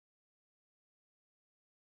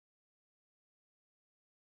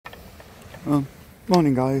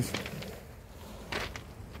Morning guys,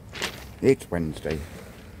 it's Wednesday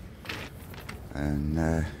and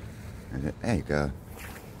there you go.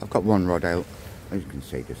 I've got one rod out, as you can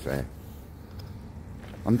see just there.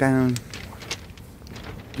 I'm down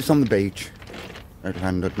just on the beach at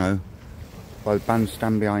Llandudno by the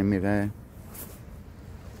bandstand behind me there.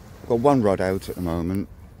 I've got one rod out at the moment.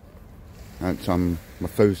 It's on my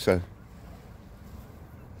Fusa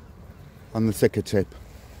on the thicker tip.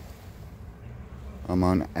 I'm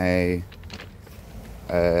on a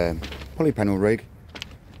polypanel rig,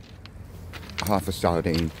 half a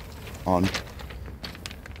sardine on.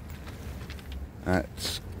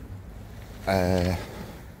 That's a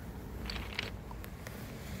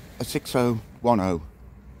 6010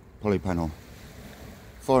 polypanel,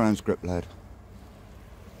 4-ounce grip lead.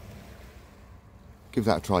 Give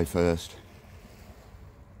that a try first.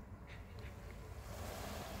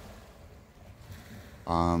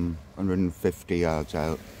 I'm 150 yards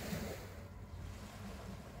out.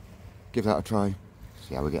 Give that a try,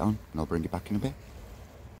 see how we get on, and I'll bring you back in a bit.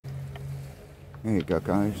 There you go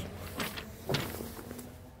guys.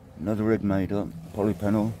 Another rig made up,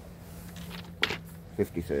 polypanel,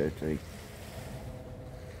 50/30.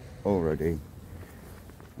 Already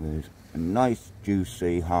with a nice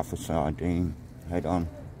juicy half a sardine head on.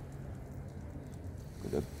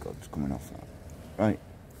 Good God's coming off that. Right.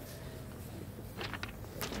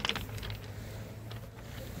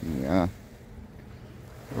 Yeah,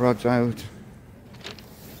 the rod's out.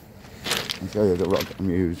 I'll show you the rod I'm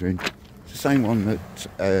using. It's the same one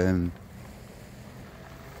that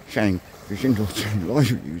Shane Fishing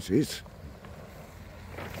Live uses.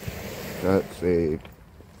 That's the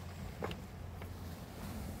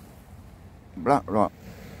Black Rock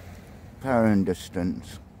Power and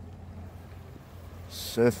Distance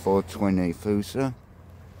Surf 420 Fusa.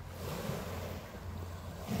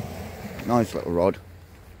 Nice little rod.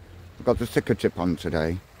 I've got the thicker tip on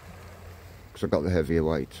today because I've got the heavier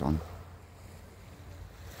weights on.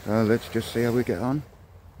 So let's just see how we get on.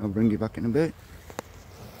 I'll bring you back in a bit.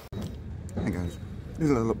 Hey guys, here's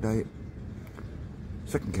a little update.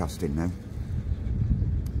 Second cast in now.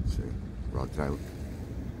 Let's see, rod's out.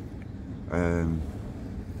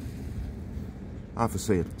 Half a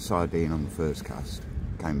sardine on the first cast,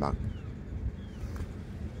 came back.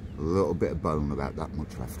 A little bit of bone, about that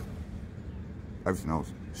much left. Everything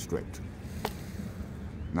else stripped.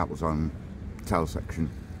 And that was on tail section.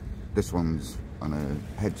 This one's on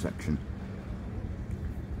a head section.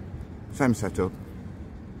 Same setup.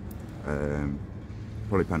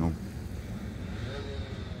 Polypanel.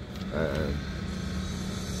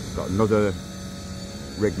 Got another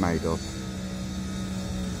rig made up.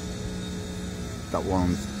 That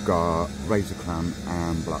one's got razor clam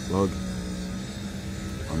and black lug.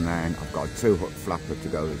 And then I've got a 2-hook flapper to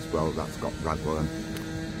go as well. That's got ragworm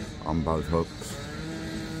on both hooks.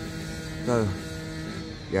 So,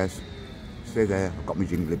 yes, stay there. I've got my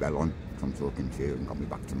jingly bell on, so I'm talking to you, and got me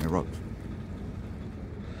back to my rods.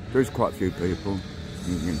 There's quite a few people.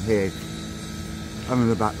 You can hear them in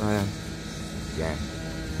the back there. Yeah,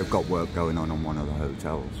 they've got work going on one of the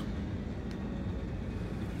hotels.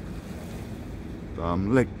 So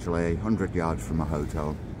I'm literally 100 yards from a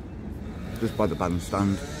hotel, just by the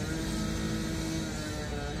bandstand.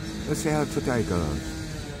 Let's see how today goes.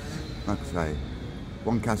 Like I say,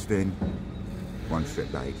 one cast in, one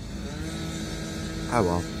strip bait. Oh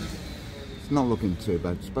well, it's not looking too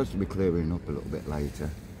bad. It's supposed to be clearing up a little bit later.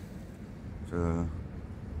 So,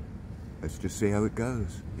 let's just see how it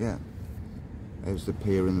goes. Yeah, there's the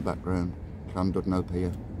pier in the background, Llandudno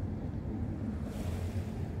pier.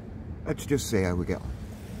 Let's just see how we get on.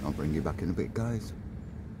 I'll bring you back in a bit guys.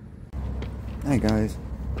 Hey guys,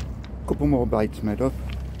 a couple more baits made up.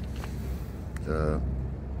 So,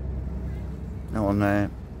 that one there,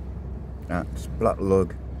 that's black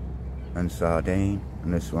lug and sardine,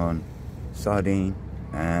 and this one, sardine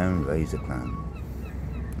and razor clam.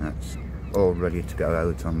 That's all ready to go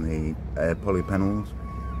out on the polypanels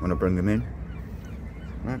when I bring them in.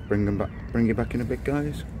 Right, bring you back in a bit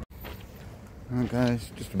guys. Alright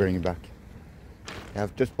guys, just to bring you back. Yeah,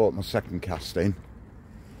 I've just bought my second cast in.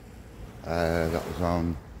 That was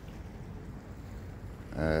on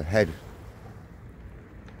head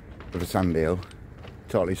with a sand eel,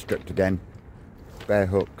 totally stripped again, bare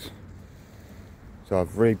hooks. So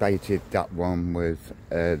I've rebaited that one with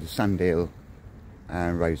the sand eel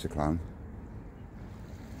and razor clam.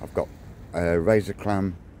 I've got razor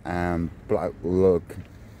clam and black lug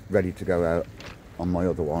ready to go out on my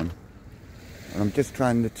other one. And I'm just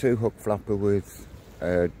trying the 2-hook flapper with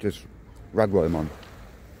just ragworm on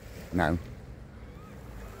now.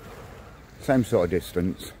 Same sort of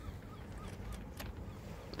distance,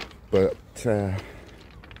 But you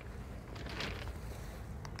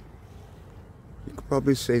can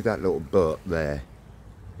probably see that little butt there.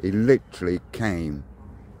 He literally came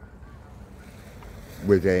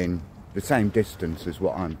within the same distance as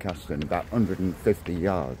what I'm casting, about 150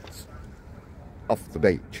 yards off the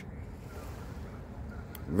beach,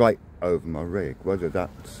 right over my rig. Whether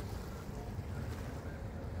that's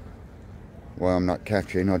why I'm not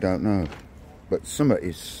catching, I don't know, but somebody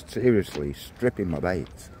is seriously stripping my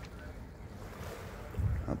baits.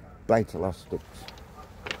 Bait elastics,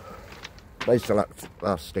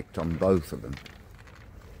 elastic on both of them,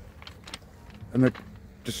 and they're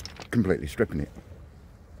just completely stripping it.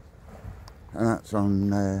 And that's on,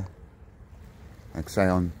 like I say,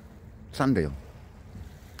 on sandeel.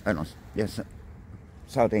 No, yes,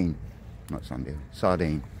 sardine, not sandeel,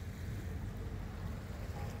 sardine.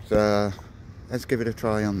 So let's give it a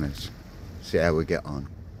try on this, see how we get on,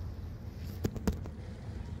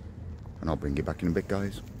 and I'll bring you back in a bit,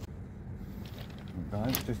 guys. Well,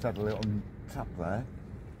 guys, just had a little tap there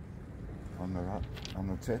on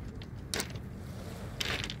the tip.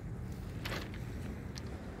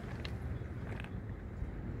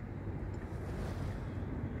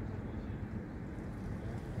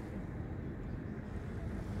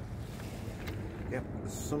 Yep, the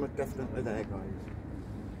sun are definitely there, guys.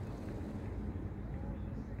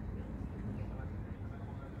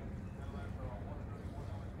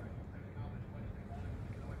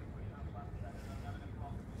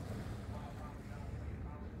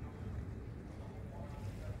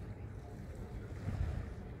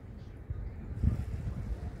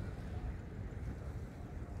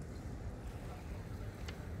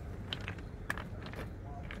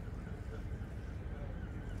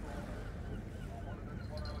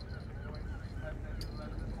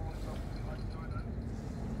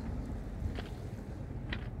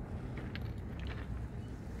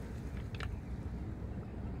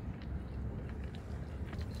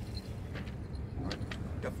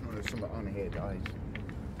 Definitely something on here, guys.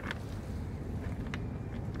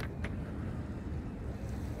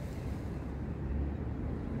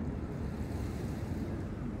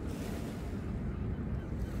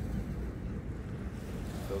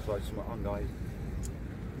 Feels like something on, guys.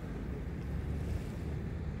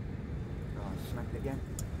 Oh, snapped again.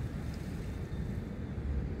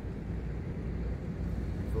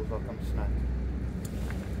 Feels like I'm snapped.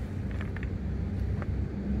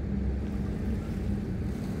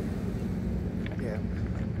 Yeah.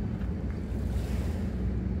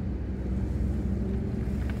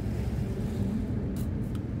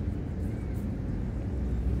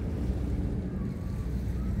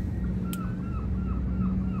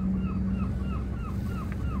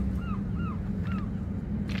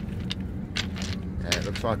 It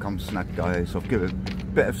looks like I'm snagged, guys. I'll give it a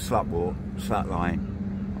bit of slack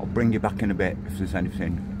line. I'll bring you back in a bit if there's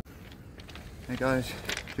anything. Hey guys,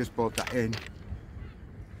 just brought that in.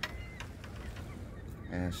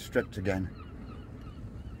 Stripped again.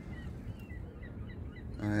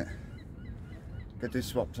 Alright, get this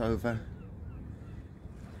swapped over,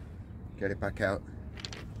 get it back out.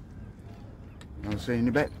 I'll see you in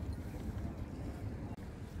a bit.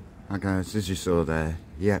 Hi guys, as you saw there,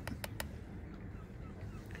 yep.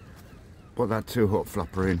 Put that 2-hook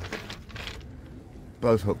flapper in.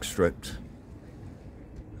 Both hooks stripped.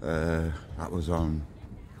 That was on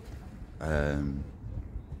plain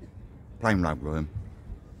ragworm.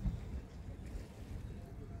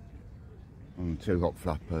 On 2-hook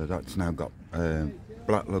flapper, that's now got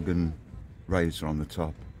black lug and razor on the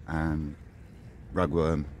top, and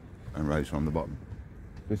ragworm and razor on the bottom.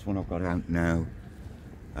 This one I've got out now,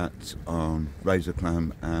 that's on razor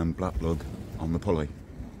clam and black lug on the pulley.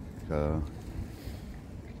 So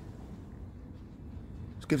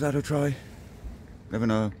let's give that a try. Never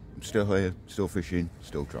know, I'm still here, still fishing,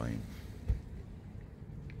 still trying.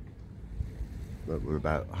 But we're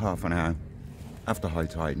about half an hour after high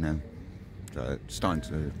tide now, so it's starting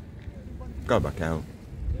to go back out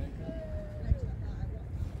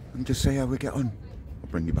and just see how we get on. I'll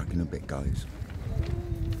bring you back in a bit, guys.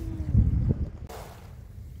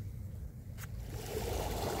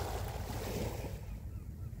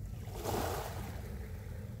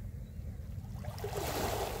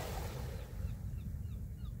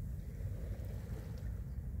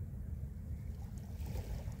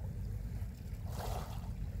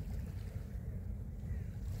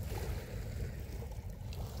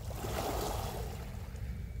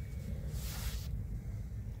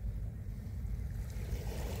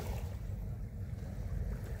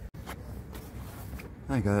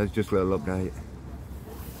 Hi guys, just a little update.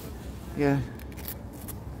 Yeah,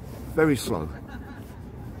 very slow.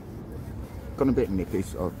 Gone a bit nippy,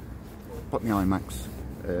 so put my IMAX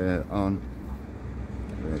on.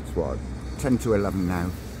 It's what, 10 to 11 now.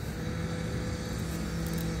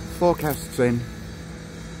 4 casts in,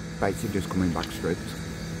 baits are just coming back stripped.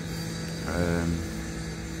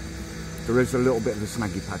 There is a little bit of a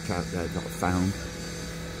snaggy patch out there that I've found.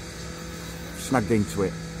 Snagged into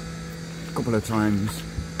it a couple of times,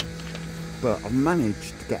 but I've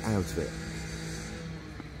managed to get out of it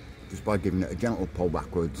just by giving it a gentle pull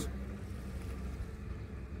backwards.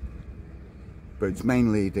 But it's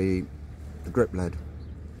mainly the grip lead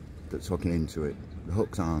that's hooking into it, the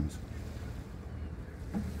hook's arms.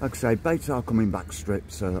 Like I say, baits are coming back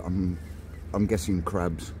stripped, so I'm guessing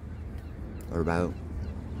crabs are about.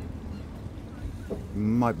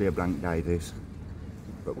 Might be a blank day this,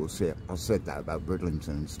 but we'll see. I said that about Bridlington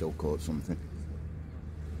and still caught something.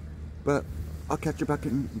 But I'll catch you back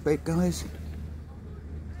in a bit, guys.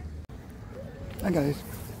 Hi guys,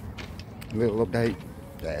 a little update.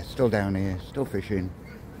 Yeah, still down here, still fishing.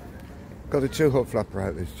 Got a 2-hook flapper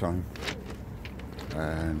out this time.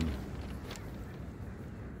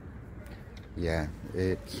 Yeah,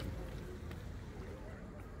 it's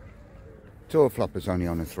 2-hook flapper's only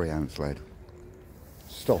on a 3-ounce lead.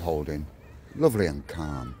 Still holding, lovely and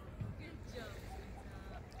calm.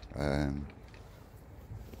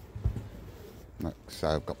 So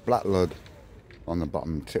I've got black lug on the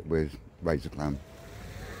bottom, tipped with razor clam,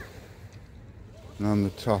 and on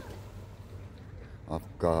the top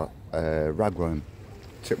I've got ragworm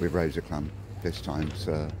tipped with razor clam this time.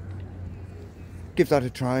 So give that a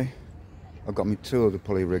try. I've got my 2 other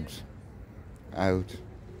pulley rigs out.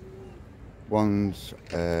 One's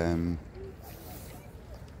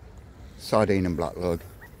sardine and black lug,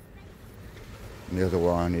 and the other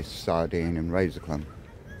one is sardine and razor clam.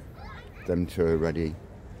 Them 2 are ready,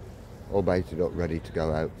 all baited up, ready to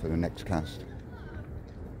go out for the next cast.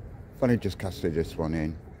 I've only just casted this one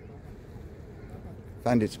in.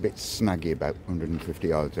 Found it's a bit snaggy, about 150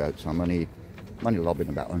 yards out, so I'm only lobbing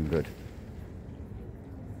about 100.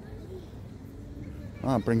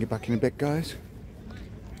 I'll bring you back in a bit, guys.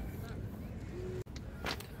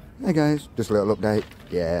 Hey guys, just a little update.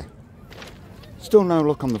 Yeah, still no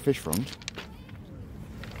luck on the fish front.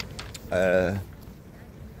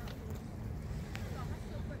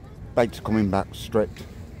 Baits are coming back stripped.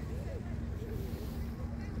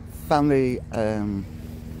 Found the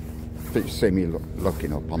if you see me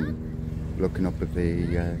looking up, I'm looking up at the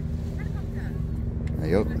there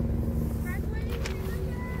you go.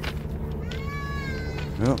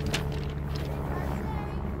 Oh,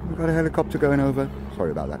 we've got a helicopter going over.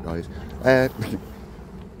 Sorry about that, guys.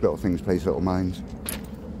 Little things please little minds.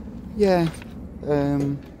 Yeah,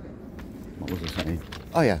 what was I saying?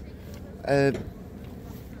 Oh yeah,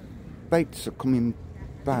 baits are coming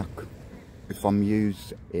back if I'm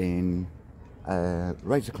using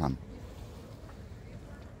razor clam.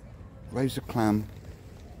 Razor clam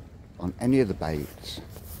on any of the baits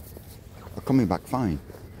are coming back fine.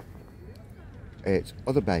 It's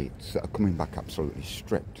other baits that are coming back absolutely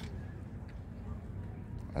stripped.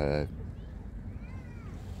 So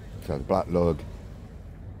the black lug,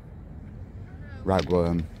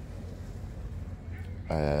 ragworm,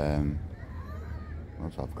 what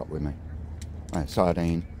else I've got with me?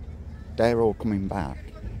 Sardine. They're all coming back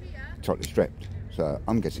totally stripped. So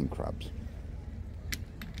I'm guessing crabs.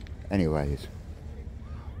 Anyways,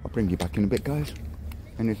 I'll bring you back in a bit, guys.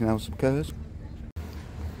 Anything else occurs?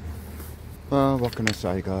 Well, what can I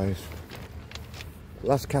say, guys?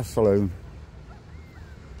 Last cast saloon.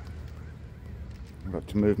 I've got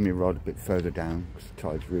to move my rod a bit further down because the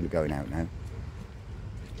tide's really going out now.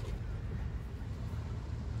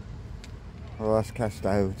 Last cast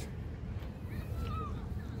out.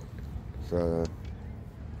 So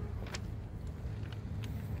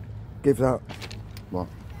give that, what,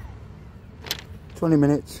 20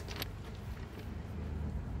 minutes.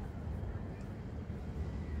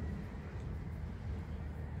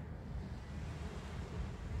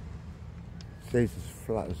 Stays as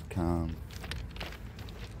flat as calm.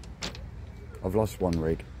 I've lost one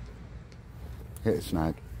rig. Hit a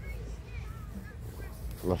snag.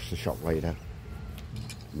 Lost the shot wader.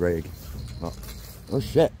 Rig. Oh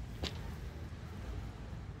shit.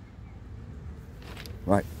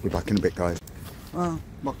 Right, be back in a bit, guys. Well,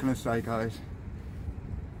 what can I say, guys?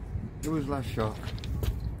 It was last shot.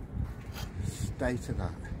 State of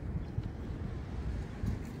that.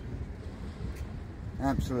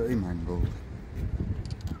 Absolutely mangled.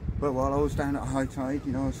 But while I was down at high tide,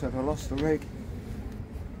 you know, I said I lost the rig.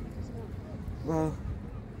 Well,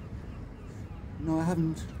 no, I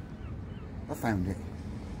haven't. I found it.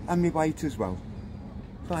 And my bait as well.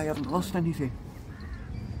 So I haven't lost anything.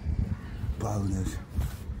 Bonus.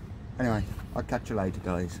 Anyway, I'll catch you later,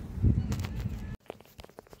 guys.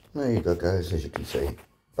 There you go, guys, as you can see.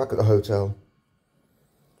 Back at the hotel.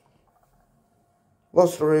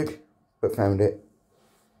 Lost the rig, but found it.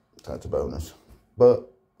 That's a bonus.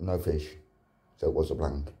 But no fish. So it was a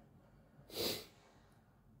blank.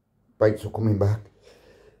 Baits were coming back.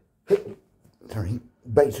 Sorry.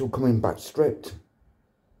 Baits were coming back stripped.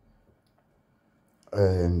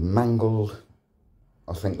 Mangled.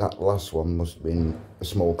 I think that last one must have been a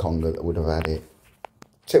small conger that would have had it.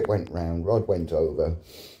 Tip went round, rod went over.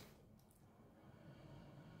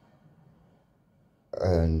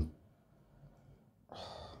 And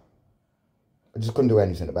I just couldn't do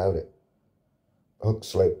anything about it. Hook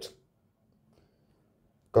slipped.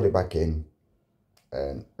 Got it back in.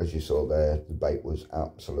 And as you saw there, the bait was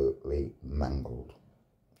absolutely mangled.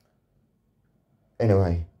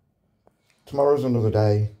 Anyway, tomorrow's another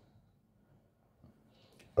day.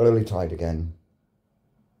 Early tide again.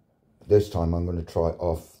 This time I'm going to try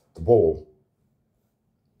off the wall.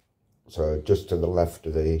 So just to the left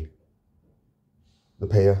of the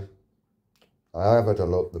pier. I have had a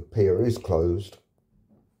look, the pier is closed.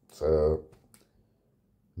 So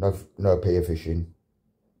no pier fishing.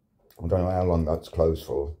 I don't know how long that's closed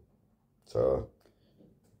for. So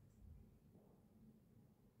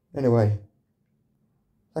anyway,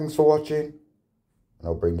 thanks for watching. And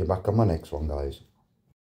I'll bring you back on my next one, guys.